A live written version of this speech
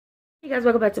guys,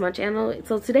 welcome back to my channel.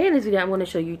 So today in this video I'm going to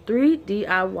show you 3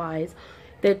 DIYs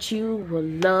that you will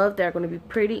love. They're going to be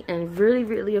pretty and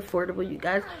really affordable, you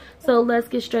guys. So let's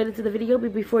get straight into the video.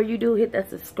 But before you do, hit that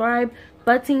subscribe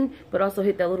button, but also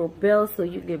hit that little bell so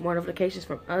you can get more notifications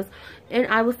from us. And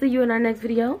I will see you in our next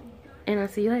video, and I'll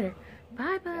see you later.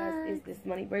 Bye bye. Guys, is this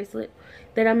money bracelet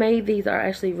that I made. These are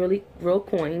actually real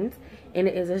coins, and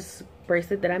it is a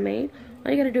bracelet that I made.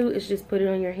 All you gotta do is just put it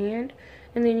on your hand,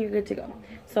 and then you're good to go.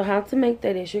 So how to make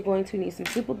that is you're going to need some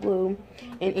super glue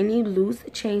and any loose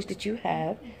change that you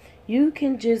have. You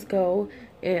can just go,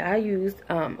 and I used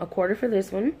a quarter for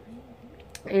this one,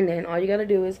 and then all you gotta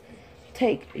do is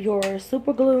take your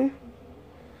super glue. I'm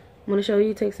gonna show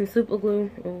you. Take some super glue.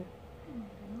 Oh,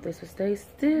 this will stay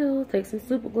still. Take some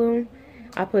super glue.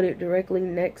 I put it directly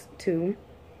next to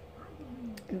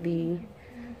the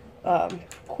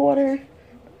quarter.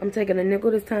 I'm taking a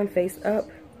nickel this time, face up,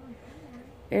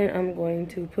 and I'm going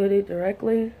to put it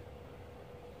directly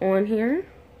on here.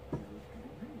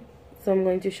 So I'm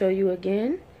going to show you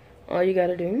again. All you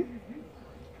gotta do,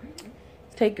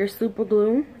 take your super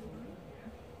glue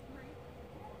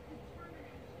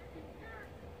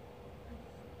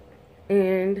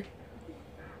and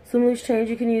some loose change.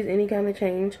 You can use any kind of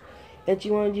change that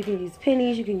you want. You can use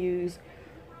pennies, you can use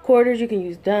quarters, you can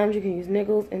use dimes, you can use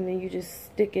nickels, and then you just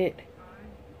stick it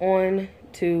on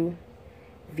to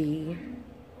the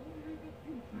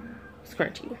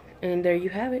scrunchie, and there you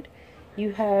have it.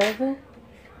 You have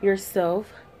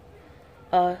yourself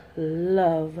a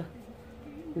lovely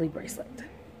bracelet.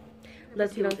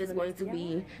 Let's see what it's going to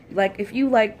be like. If you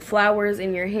like flowers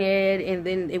in your head and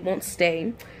then it won't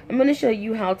stay, I'm going to show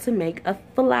you how to make a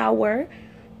flower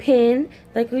pin.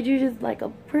 Like, would you just like a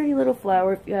pretty little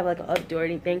flower? If you have like an updo or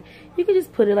anything, you can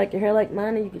just put it like your hair like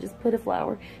mine, and you can just put a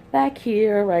flower back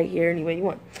here, right here, any way you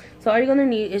want. So all you're going to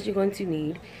need is you're going to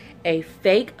need a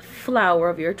fake flower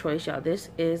of your choice, y'all. This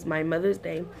is my Mother's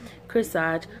Day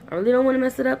corsage. I really don't want to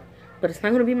mess it up, but it's not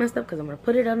going to be messed up because I'm going to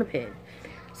put it on the pin.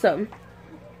 So,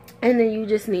 and then you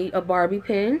just need a Barbie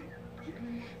pin,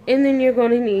 and then you're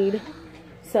going to need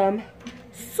some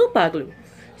super glue.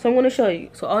 So I'm going to show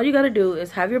you. So all you got to do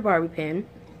is have your Barbie pin.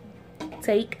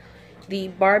 Take the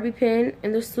Barbie pin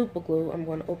and the super glue. I'm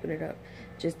going to open it up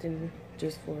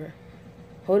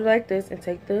hold it like this and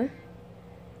take the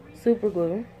super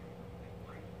glue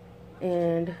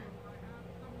and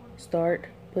start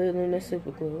putting the super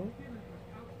glue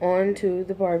onto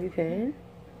the Barbie pin,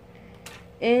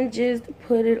 and just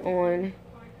put it on.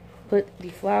 Put the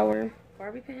flower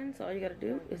Barbie pin. So all you got to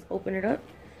do is open it up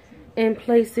and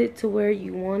place it to where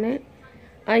you want it.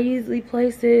 I usually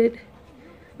place it,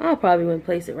 I'll probably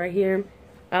place it right here.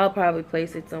 I'll probably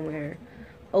place it somewhere.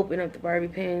 Open up the Barbie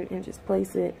pin and just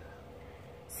place it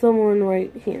somewhere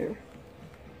right here.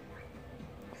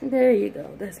 There you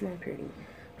go. That's my pretty.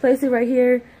 Place it right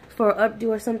here for an updo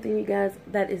or something, you guys.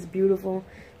 That is beautiful.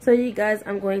 So you guys,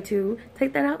 I'm going to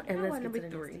take that out and let's get to the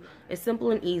 3. It's simple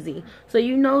and easy. So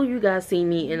you know, you guys see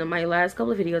me in my last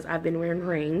couple of videos, I've been wearing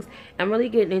rings. I'm really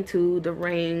getting into the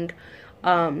ring,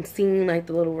 seeing like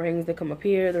the little rings that come up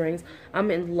here, the rings. I'm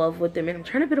in love with them and I'm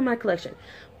trying to build my collection.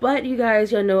 But you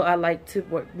guys, y'all know I like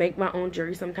to make my own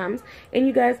jewelry sometimes. And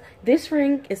you guys, this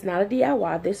ring is not a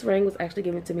DIY. This ring was actually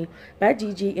given to me by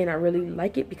Gigi, and I really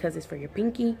like it because it's for your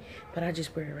pinky. But I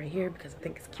just wear it right here because I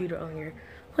think it's cuter on your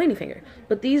pointy finger.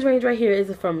 But these rings right here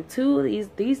is from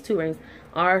these 2 rings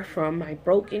are from my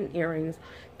broken earrings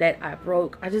that I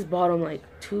broke. I just bought them like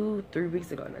 2-3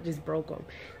 weeks ago and I just broke them.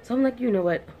 So I'm like, you know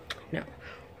what? No.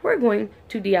 We're going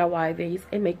to DIY these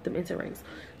and make them into rings.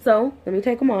 So let me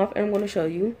take them off and I'm going to show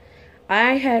you.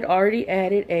 I had already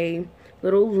added a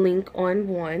little link on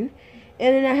one,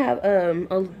 and then I have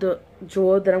the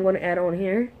jewel that I'm going to add on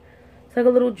here. It's like a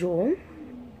little jewel.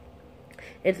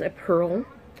 It's a pearl,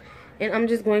 and I'm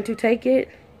just going to take it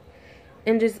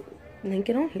and just link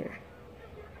it on here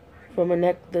from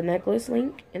the necklace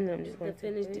link, and then I'm just going to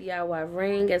finish DIY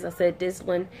ring. As I said, this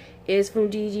one is from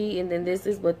Gigi, and then this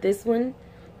is what this one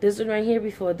right here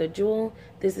before the jewel.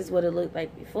 This is what it looked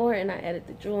like before, and I added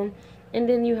the jewel, and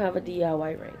then you have a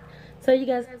DIY ring. So you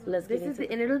guys, this is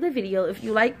the end of the video. If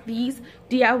you like these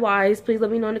DIYs, please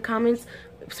let me know in the comments.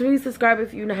 Please subscribe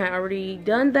if you have already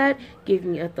done that. Give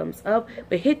me a thumbs up,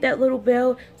 but hit that little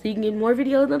bell so you can get more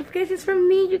video notifications from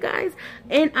me, you guys.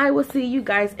 And I will see you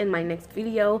guys in my next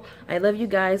video. I love you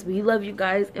guys, we love you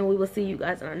guys, and we will see you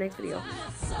guys in our next video.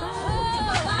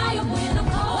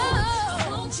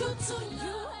 Bye.